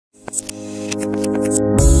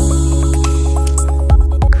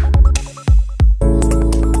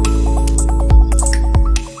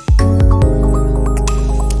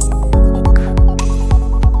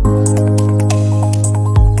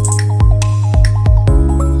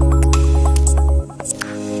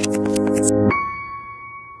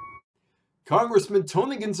Congressman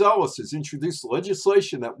Tony Gonzalez has introduced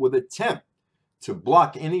legislation that would attempt to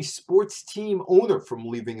block any sports team owner from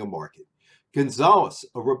leaving a market. Gonzalez,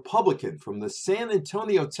 a Republican from the San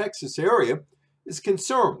Antonio, Texas area, is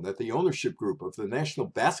concerned that the ownership group of the National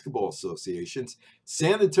Basketball Association's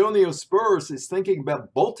San Antonio Spurs is thinking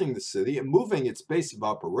about bolting the city and moving its base of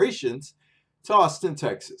operations to Austin,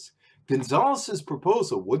 Texas. Gonzalez's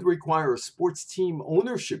proposal would require a sports team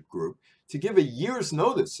ownership group to give a year's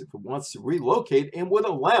notice if it wants to relocate and would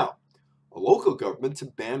allow a local government to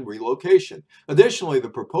ban relocation. Additionally, the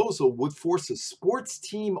proposal would force a sports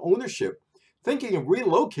team ownership thinking of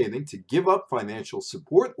relocating to give up financial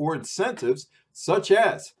support or incentives such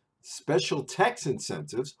as special tax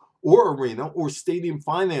incentives or arena or stadium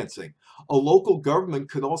financing. A local government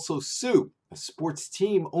could also sue a sports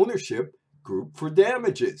team ownership group for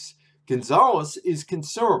damages. Gonzalez is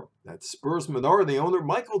concerned that Spurs minority owner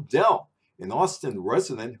Michael Dell, an Austin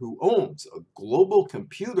resident who owns a global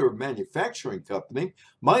computer manufacturing company,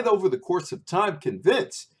 might over the course of time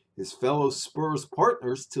convince his fellow Spurs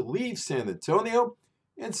partners to leave San Antonio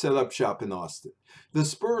and set up shop in Austin. The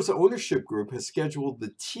Spurs ownership group has scheduled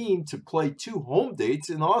the team to play 2 home dates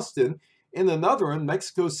in Austin and another in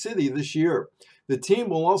Mexico City this year. The team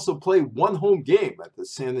will also play 1 home game at the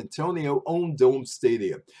San Antonio-owned Dome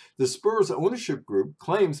Stadium. The Spurs ownership group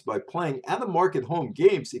claims by playing out-of-market home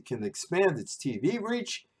games, it can expand its TV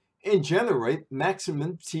reach and generate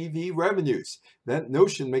maximum TV revenues. That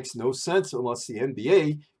notion makes no sense unless the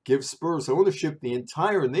NBA gives Spurs ownership the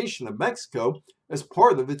entire nation of Mexico as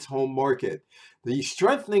part of its home market. The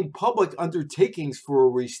Strengthening Public Undertakings for a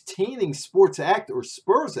Retaining Sports Act, or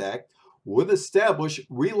Spurs Act, would establish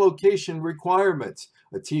relocation requirements.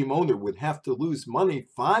 A team owner would have to lose money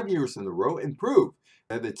 5 years in a row and prove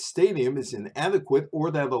that its stadium is inadequate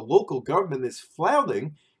or that a local government is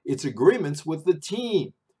flouting its agreements with the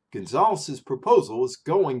team. Gonzalez's proposal is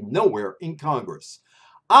going nowhere in Congress.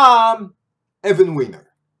 I'm Evan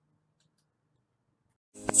Weiner.